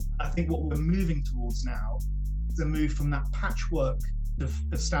I think what we're moving towards now is a move from that patchwork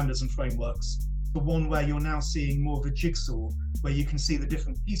of standards and frameworks to one where you're now seeing more of a jigsaw, where you can see the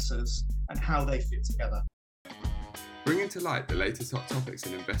different pieces and how they fit together. Bringing to light the latest hot topics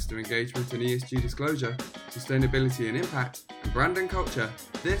in investor engagement and ESG disclosure, sustainability and impact, and brand and culture,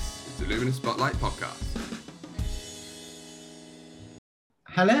 this is the Luminous Spotlight Podcast.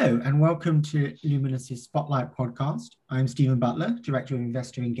 Hello and welcome to Luminous's Spotlight Podcast. I'm Stephen Butler, Director of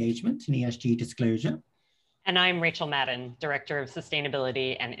Investor Engagement and ESG Disclosure. And I'm Rachel Madden, Director of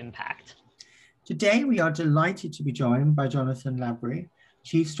Sustainability and Impact. Today we are delighted to be joined by Jonathan Labrey,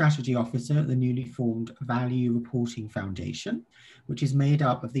 Chief Strategy Officer at the newly formed Value Reporting Foundation, which is made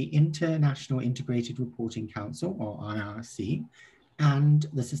up of the International Integrated Reporting Council, or IRC, and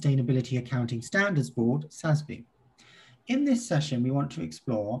the Sustainability Accounting Standards Board, SASB. In this session, we want to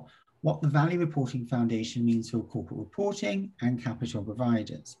explore what the Value Reporting Foundation means for corporate reporting and capital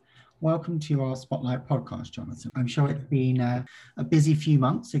providers. Welcome to our Spotlight podcast, Jonathan. I'm sure it's been a busy few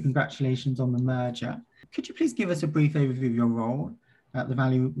months, so congratulations on the merger. Could you please give us a brief overview of your role at the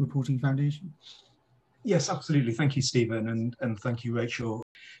Value Reporting Foundation? Yes, absolutely. Thank you, Stephen, and thank you, Rachel.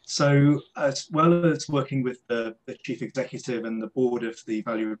 So as well as working with the Chief Executive and the Board of the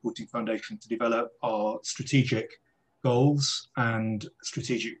Value Reporting Foundation to develop our strategic goals and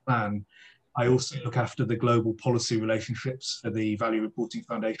strategic plan, I also look after the global policy relationships for the Value Reporting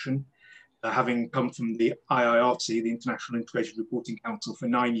Foundation. Having come from the IIRC, the International Integrated Reporting Council, for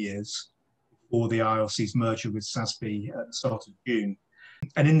 9 years before the IIRC's merger with SASB at the start of June.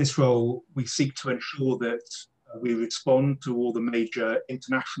 And in this role, we seek to ensure that we respond to all the major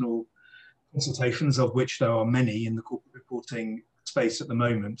international consultations, of which there are many in the corporate reporting space at the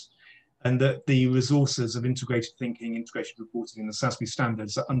moment, and that the resources of integrated thinking, integrated reporting, and the SASB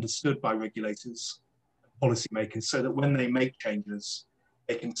standards are understood by regulators and policymakers so that when they make changes,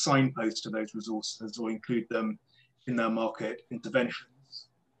 they can signpost to those resources or include them in their market interventions.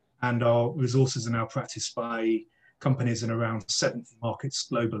 And our resources are now practiced by companies in around 70 markets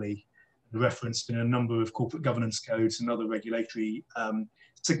globally, referenced in a number of corporate governance codes and other regulatory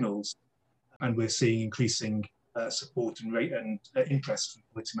signals. And we're seeing increasing support and interest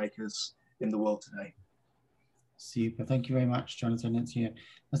from policymakers in the world today. Super. Thank you very much, Jonathan. It's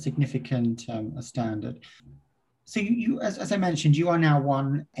a significant standard. So you as I mentioned, you are now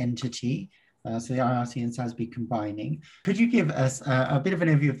one entity, so the IRC and SASB combining. Could you give us a bit of an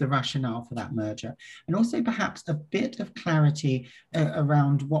overview of the rationale for that merger, and also perhaps a bit of clarity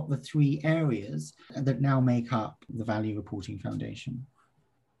around what the three areas that now make up the Value Reporting Foundation?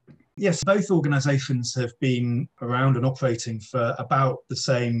 Yes, both organisations have been around and operating for about the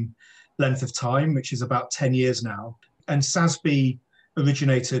same length of time, which is about 10 years now. And SASB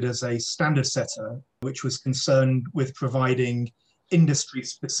originated as a standard setter, which was concerned with providing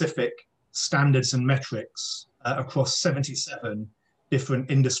industry-specific standards and metrics across 77 different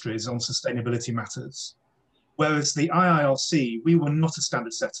industries on sustainability matters. Whereas the IIRC, we were not a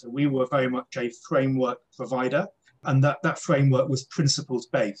standard setter, we were very much a framework provider, and that framework was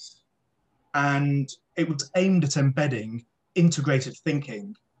principles-based. And it was aimed at embedding integrated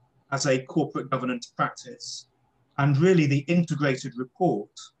thinking as a corporate governance practice. And really the integrated report,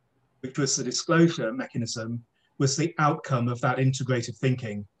 which was the disclosure mechanism, was the outcome of that integrated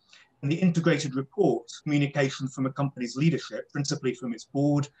thinking. And the integrated report, communication from a company's leadership, principally from its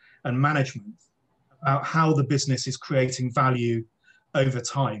board and management, about how the business is creating value over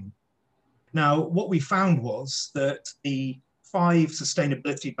time. Now, what we found was that the 5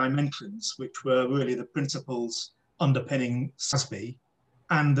 sustainability dimensions, which were really the principles underpinning SASB,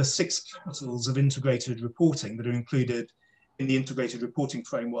 and the 6 capitals of integrated reporting that are included in the integrated reporting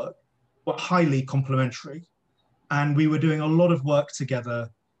framework, were highly complementary. And we were doing a lot of work together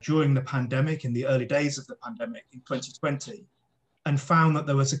during the pandemic, in the early days of the pandemic in 2020, and found that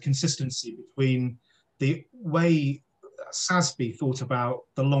there was a consistency between the way SASB thought about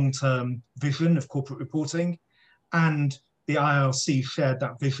the long-term vision of corporate reporting, and the IRC shared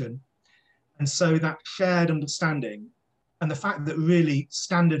that vision. And so that shared understanding and the fact that really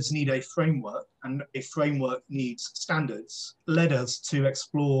standards need a framework and a framework needs standards led us to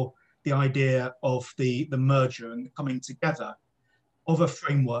explore the idea of the merger and coming together of a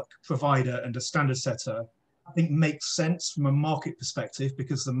framework provider and a standard setter. I think makes sense from a market perspective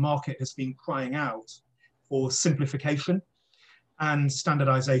because the market has been crying out for simplification and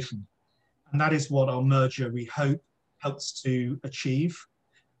standardization. And that is what our merger, we hope, helps to achieve.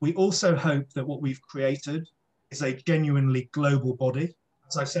 We also hope that what we've created is a genuinely global body.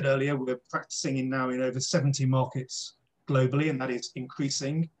 As I said earlier, we're practicing now in over 70 markets globally, and that is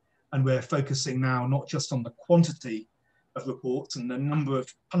increasing. And we're focusing now not just on the quantity of reports and the number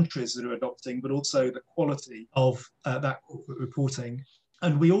of countries that are adopting, but also the quality of that corporate reporting.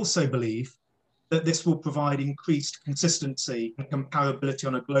 And we also believe that this will provide increased consistency and comparability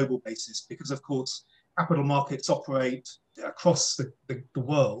on a global basis, because of course, capital markets operate across the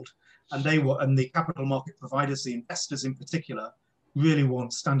world, and the capital market providers, the investors in particular, really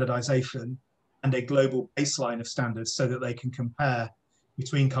want standardization and a global baseline of standards so that they can compare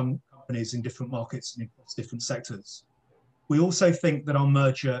between companies in different markets and across different sectors. We also think that our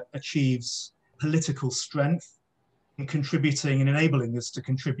merger achieves political strength in contributing and enabling us to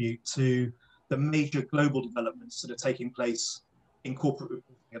contribute to the major global developments that are taking place in corporate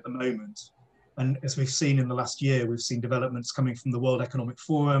reporting at the moment. And as we've seen in the last year, we've seen developments coming from the World Economic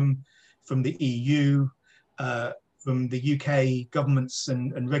Forum, from the EU, from the UK government's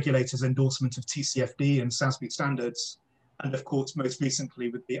and regulators' endorsement of TCFD and SASB standards, and of course, most recently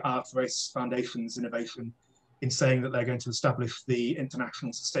with the IFRS Foundation's innovation in saying that they're going to establish the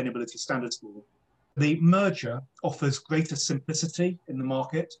International Sustainability Standards Board. The merger offers greater simplicity in the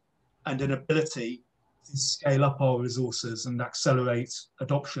market and an ability to scale up our resources and accelerate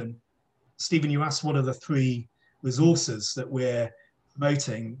adoption. Stephen, you asked what are the three resources that we're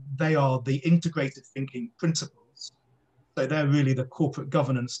promoting. They are the integrated thinking principles. So they're really the corporate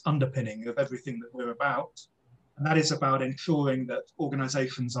governance underpinning of everything that we're about. And that is about ensuring that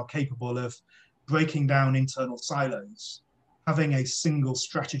organizations are capable of breaking down internal silos, having a single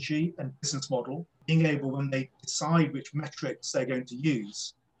strategy and business model, being able, when they decide which metrics they're going to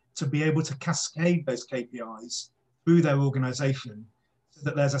use, to be able to cascade those KPIs through their organization so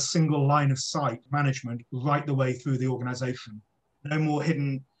that there's a single line of sight management right the way through the organization. No more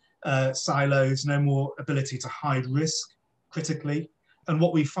hidden silos, no more ability to hide risk critically. And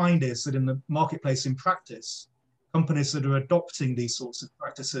what we find is that in the marketplace in practice, companies that are adopting these sorts of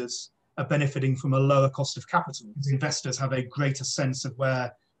practices are benefiting from a lower cost of capital. Investors have a greater sense of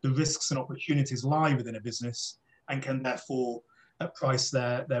where the risks and opportunities lie within a business and can therefore price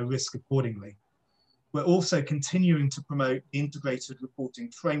their risk accordingly. We're also continuing to promote the integrated reporting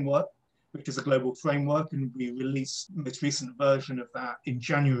framework, which is a global framework, and we released the most recent version of that in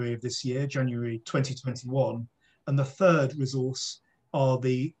January of this year, January 2021. And the third resource are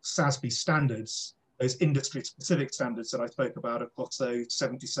the SASB standards, those industry-specific standards that I spoke about across those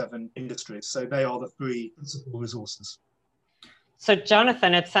 77 industries. So they are the three principal resources. So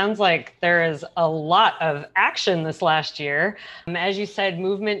Jonathan, it sounds like there is a lot of action this last year. As you said,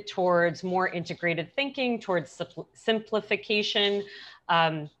 movement towards more integrated thinking, towards simplification.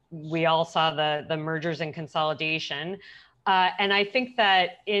 We all saw the mergers and consolidation. And I think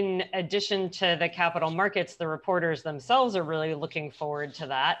that in addition to the capital markets, the reporters themselves are really looking forward to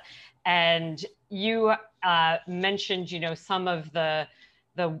that. And you mentioned, some of the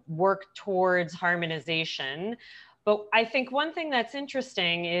work towards harmonization. But I think one thing that's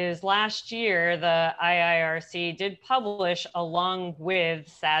interesting is last year, the IIRC did publish, along with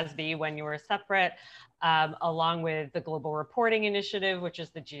SASB when you were separate, along with the Global Reporting Initiative, which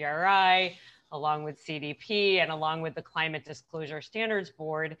is the GRI, along with CDP, and along with the Climate Disclosure Standards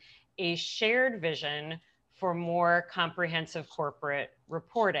Board, a shared vision for more comprehensive corporate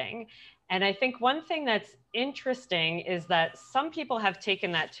reporting. And I think one thing that's interesting is that some people have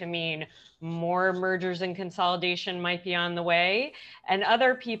taken that to mean more mergers and consolidation might be on the way. And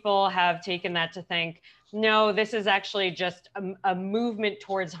other people have taken that to think, no, this is actually just a movement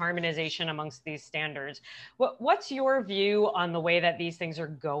towards harmonization amongst these standards. What's your view on the way that these things are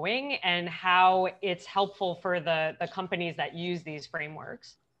going and how it's helpful for the companies that use these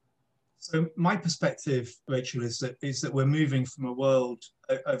frameworks? So my perspective, Rachel, is that we're moving from a world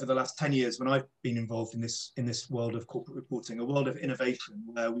over the last 10 years when I've been involved in this world of corporate reporting, a world of innovation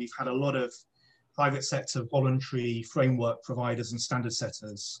where we've had a lot of private sector voluntary framework providers and standard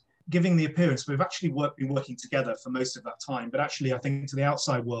setters giving the appearance we've actually been working together for most of that time. But actually, I think to the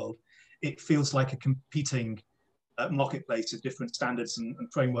outside world, it feels like a competing marketplace of different standards and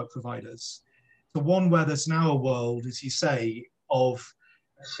framework providers. The one where there's now a world, as you say, of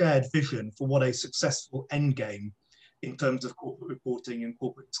shared vision for what a successful end game in terms of corporate reporting and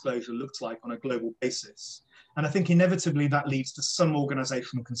corporate disclosure looks like on a global basis. And I think inevitably that leads to some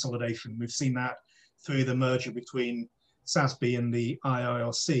organizational consolidation. We've seen that through the merger between SASB and the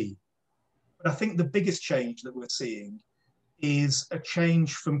IIRC. But I think the biggest change that we're seeing is a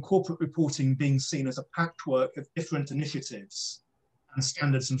change from corporate reporting being seen as a patchwork of different initiatives and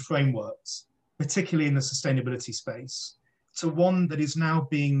standards and frameworks, particularly in the sustainability space, to one that is now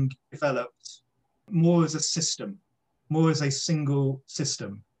being developed more as a system, more as a single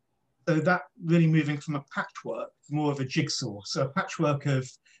system. So that really moving from a patchwork to more of a jigsaw. So a patchwork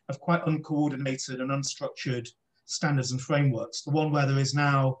of quite uncoordinated and unstructured standards and frameworks, the one where there is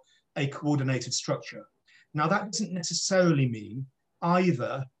now a coordinated structure. Now, that doesn't necessarily mean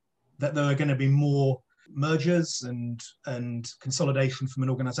either that there are going to be more mergers and consolidation from an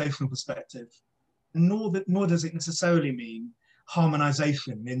organizational perspective, nor does it necessarily mean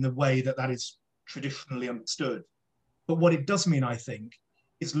harmonization in the way that is traditionally understood. But what it does mean, I think,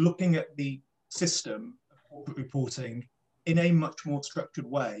 is looking at the system of corporate reporting in a much more structured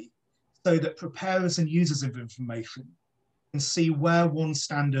way, so that preparers and users of information can see where one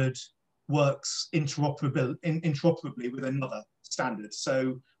standard works interoperably with another standard.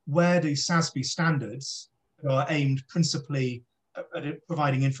 So where do SASB standards that are aimed principally at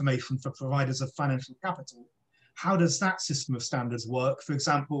providing information for providers of financial capital, how does that system of standards work, for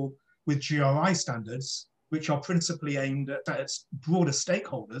example, with GRI standards, which are principally aimed at broader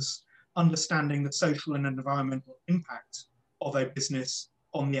stakeholders, understanding the social and environmental impact of a business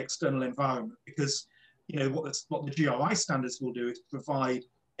on the external environment? Because what the GRI standards will do is provide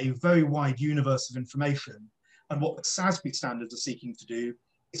a very wide universe of information, and what the SASB standards are seeking to do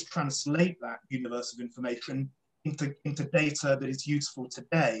is translate that universe of information into data that is useful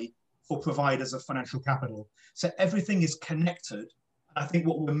today for providers of financial capital. So everything is connected. I think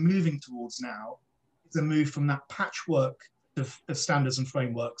what we're moving towards now is a move from that patchwork of standards and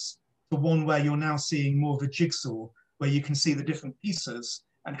frameworks to one where you're now seeing more of a jigsaw, where you can see the different pieces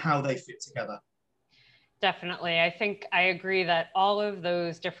and how they fit together. Definitely. I think I agree that all of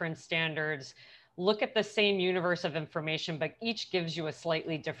those different standards look at the same universe of information, but each gives you a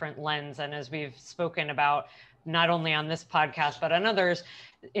slightly different lens. And as we've spoken about, not only on this podcast, but on others,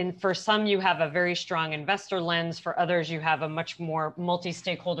 for some, you have a very strong investor lens. For others, you have a much more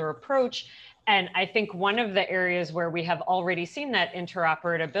multi-stakeholder approach. And I think one of the areas where we have already seen that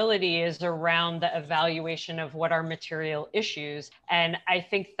interoperability is around the evaluation of what are material issues. And I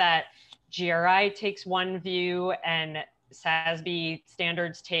think that GRI takes one view and SASB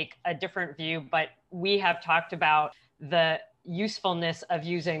standards take a different view, but we have talked about the usefulness of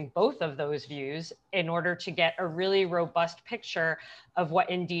using both of those views in order to get a really robust picture of what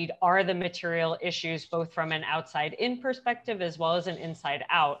indeed are the material issues, both from an outside in perspective as well as an inside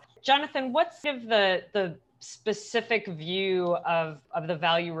out. Jonathan, what's sort of the specific view of the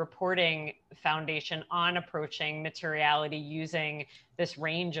Value Reporting Foundation on approaching materiality using this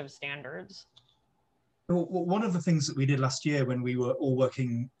range of standards? Well, one of the things that we did last year when we were all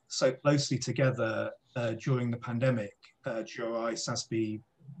working so closely together during the pandemic, GRI, SASB,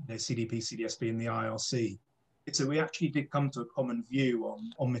 CDP, CDSB, and the IRC, is that we actually did come to a common view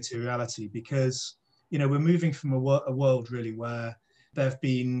on materiality, because we're moving from a world really where there have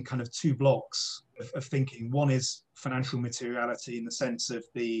been kind of two blocks of thinking. One is financial materiality in the sense of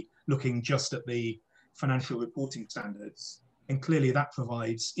looking just at the financial reporting standards. And clearly that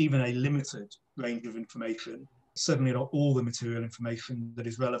provides even a limited range of information, certainly not all the material information that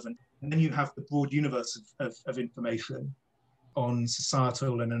is relevant. And then you have the broad universe of information on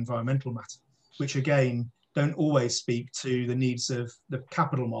societal and environmental matters, which again, don't always speak to the needs of the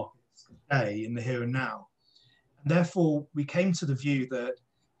capital markets today in the here and now. And therefore, we came to the view that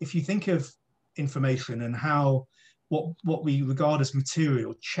if you think of information and how what we regard as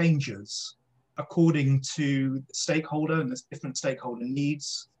material changes according to the stakeholder and the different stakeholder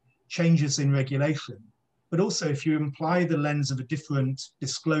needs, changes in regulation, but also if you imply the lens of a different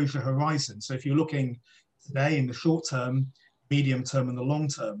disclosure horizon. So if you're looking today in the short term, medium term, and the long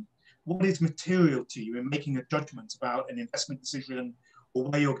term, what is material to you in making a judgment about an investment decision or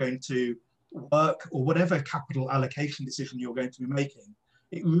where you're going to work or whatever capital allocation decision you're going to be making?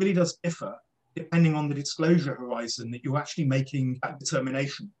 It really does differ depending on the disclosure horizon that you're actually making that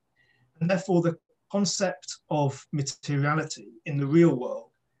determination. And therefore, the concept of materiality in the real world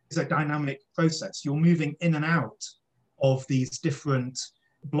is a dynamic process. You're moving in and out of these different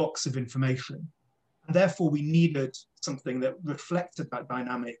blocks of information. And therefore, we needed something that reflected that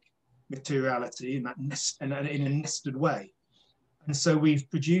dynamic materiality in a nested way. And so we've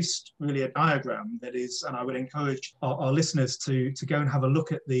produced really a diagram that is, and I would encourage our listeners to go and have a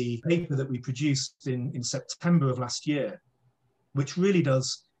look at the paper that we produced in September of last year, which really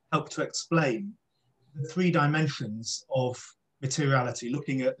does help to explain the three dimensions of materiality,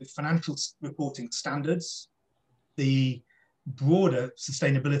 looking at the financial reporting standards, the broader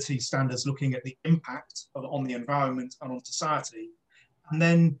sustainability standards, looking at the impact on the environment and on society, and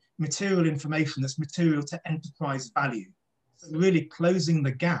then material information that's material to enterprise value. So really closing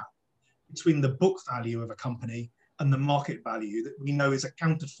the gap between the book value of a company and the market value that we know is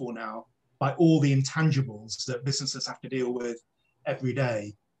accounted for now by all the intangibles that businesses have to deal with every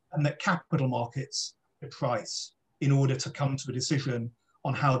day, and that capital markets price in order to come to a decision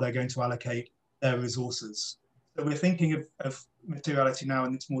on how they're going to allocate their resources. So we're thinking of materiality now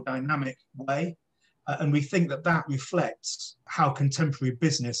in this more dynamic way. And we think that that reflects how contemporary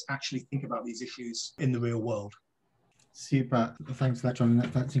business actually think about these issues in the real world. Super. Thanks for that, John.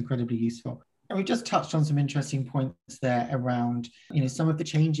 That's incredibly useful. And we just touched on some interesting points there around, some of the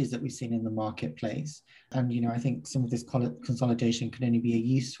changes that we've seen in the marketplace. And, I think some of this consolidation can only be a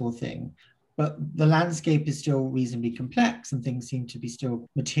useful thing. But the landscape is still reasonably complex and things seem to be still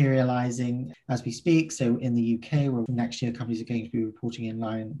materializing as we speak. So in the UK, where next year companies are going to be reporting in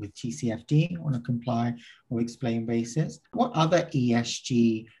line with TCFD on a comply or explain basis. What other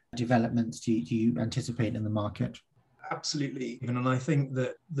ESG developments do you anticipate in the market? Absolutely. And I think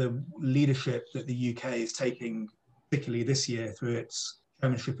that the leadership that the UK is taking, particularly this year through its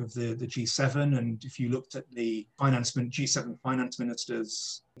chairmanship of the G7, and if you looked at the G7 finance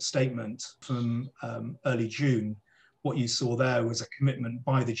ministers' statement from early June, what you saw there was a commitment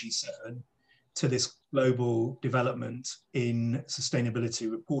by the G7 to this global development in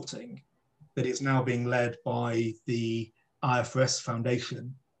sustainability reporting that is now being led by the IFRS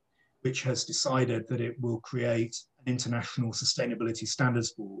Foundation, which has decided that it will create an international sustainability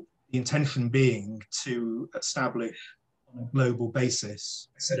standards board. The intention being to establish on a global basis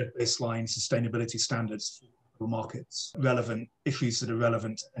a set of baseline sustainability standards for markets, relevant issues that are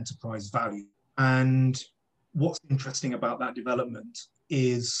relevant to enterprise value. And what's interesting about that development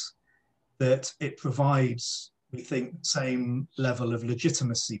is that it provides, we think, the same level of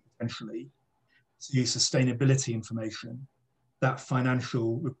legitimacy potentially to sustainability information that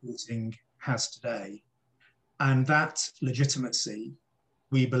financial reporting has today. And that legitimacy,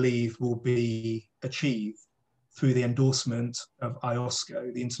 we believe, will be achieved through the endorsement of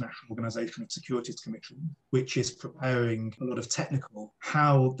IOSCO, the International Organization of Securities Commission, which is preparing a lot of technical,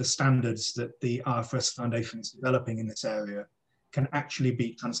 how the standards that the IFRS Foundation is developing in this area can actually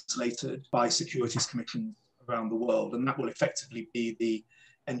be translated by securities commissions around the world. And that will effectively be the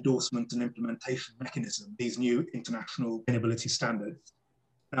endorsement and implementation mechanism, these new international sustainability standards.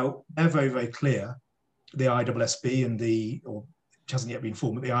 Now, they're very, very clear. The ISSB and which hasn't yet been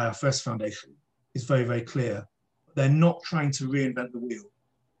formed, but the IFRS Foundation is very, very clear. They're not trying to reinvent the wheel.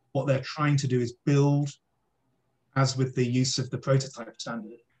 What they're trying to do is build, as with the use of the prototype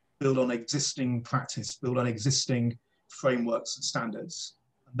standard, build on existing practice, build on existing frameworks and standards.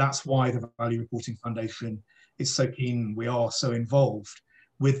 And that's why the Value Reporting Foundation is so keen. We are so involved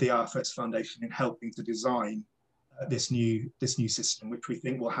with the IFRS Foundation in helping to design this new system, which we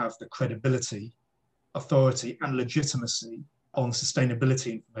think will have the credibility, authority, and legitimacy on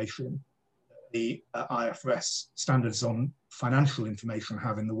sustainability information the IFRS standards on financial information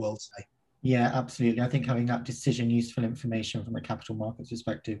have in the world today. Yeah, absolutely. I think having that decision useful information from a capital markets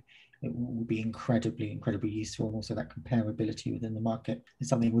perspective, it will be incredibly, incredibly useful. And also that comparability within the market is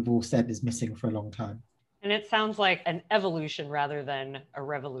something we've all said is missing for a long time. And it sounds like an evolution rather than a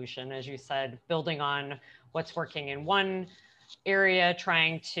revolution, as you said, building on what's working in one area,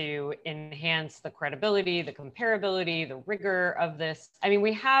 trying to enhance the credibility, the comparability, the rigor of this. I mean,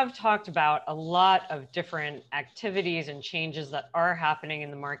 we have talked about a lot of different activities and changes that are happening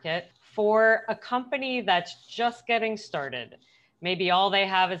in the market. For a company that's just getting started, maybe all they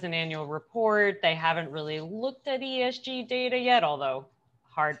have is an annual report. They haven't really looked at ESG data yet, although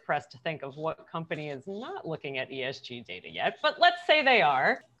hard pressed to think of what company is not looking at ESG data yet, but let's say they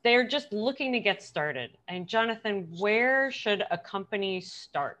are. They're just looking to get started. And Jonathan, where should a company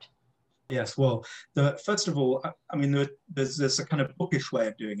start? Yes, well, first of all, I mean, there's a kind of bookish way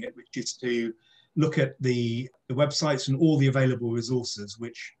of doing it, which is to look at the websites and all the available resources,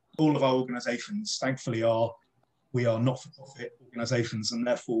 which all of our organizations, thankfully, we are not-for-profit organizations, and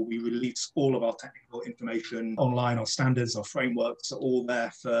therefore we release all of our technical information online. Our standards, our frameworks are all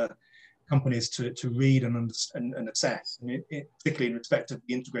there for companies to read and understand and assess. And particularly in respect of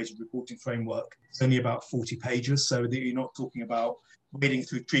the integrated reporting framework, it's only about 40 pages, so that you're not talking about wading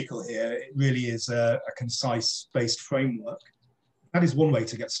through treacle here. It really is a concise-based framework. That is one way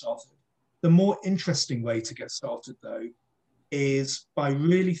to get started. The more interesting way to get started, though, is by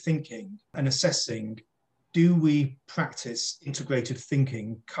really thinking and assessing, do we practice integrated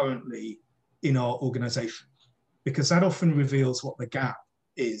thinking currently in our organization? Because that often reveals what the gap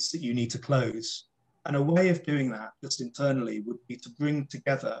is that you need to close. And a way of doing that just internally would be to bring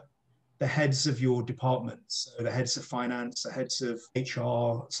together the heads of your departments, so the heads of finance, the heads of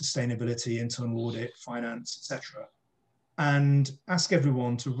HR, sustainability, internal audit, finance, etc., and ask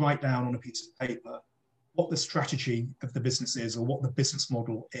everyone to write down on a piece of paper what the strategy of the business is or what the business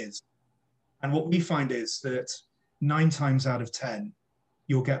model is. And what we find is that 9 times out of 10,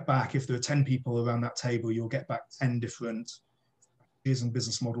 you'll get back, if there are 10 people around that table, you'll get back 10 different strategies and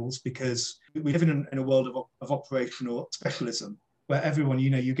business models, because we live in a world of operational specialism where everyone,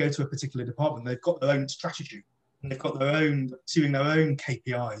 you go to a particular department, they've got their own strategy and they've got pursuing their own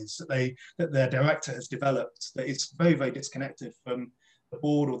KPIs that their director has developed that is very, very disconnected from the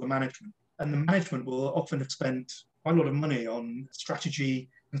board or the management. And the management will often have spent quite a lot of money on strategy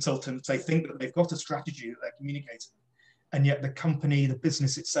consultants. They think that they've got a strategy that they're communicating, and yet the company, the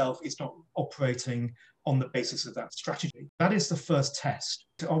business itself, is not operating on the basis of that strategy. That is the first test.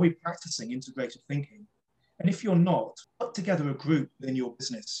 Are we practicing integrated thinking? And if you're not, put together a group within your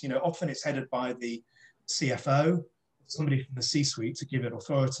business. Often it's headed by the CFO, somebody from the C-suite to give it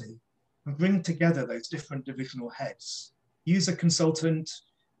authority, and bring together those different divisional heads. Use a consultant,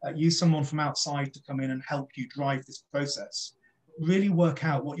 use someone from outside to come in and help you drive this process. Really work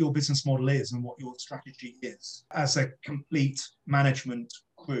out what your business model is and what your strategy is as a complete management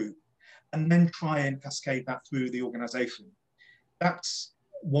group, and then try and cascade that through the organization. That's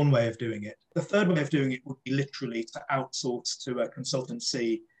one way of doing it. The third way of doing it would be literally to outsource to a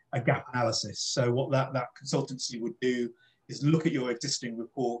consultancy a gap analysis. So what that consultancy would do is look at your existing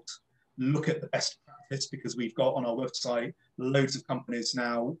report, look at the best practice, because we've got on our website loads of companies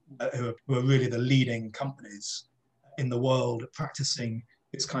now who are really the leading companies in the world practicing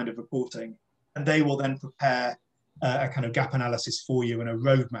this kind of reporting. And they will then prepare a kind of gap analysis for you and a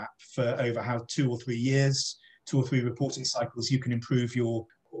roadmap for over how 2 or 3 years, 2 or 3 reporting cycles, you can improve your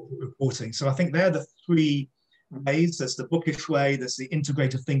reporting. So I think they're the 3 ways. There's the bookish way, there's the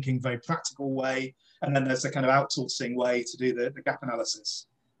integrated thinking, very practical way, and then there's the kind of outsourcing way to do the gap analysis.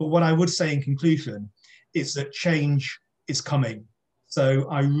 But what I would say in conclusion is that change is coming. So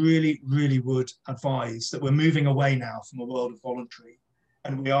I really, really would advise that we're moving away now from a world of voluntary.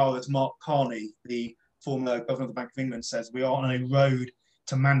 And we are, as Mark Carney, the former governor of the Bank of England, says, we are on a road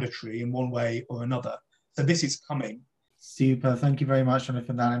to mandatory in one way or another. So this is coming. Super. Thank you very much, Jonathan,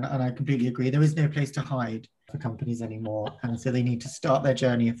 for that. And I completely agree. There is no place to hide for companies anymore. And so they need to start their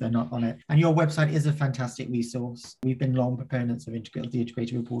journey if they're not on it. And your website is a fantastic resource. We've been long proponents of the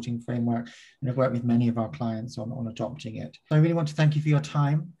integrated reporting framework and have worked with many of our clients on adopting it. So I really want to thank you for your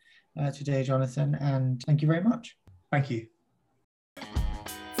time today, Jonathan, and thank you very much. Thank you.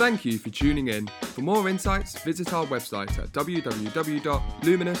 Thank you for tuning in. For more insights, visit our website at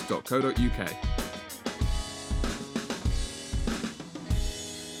www.luminous.co.uk.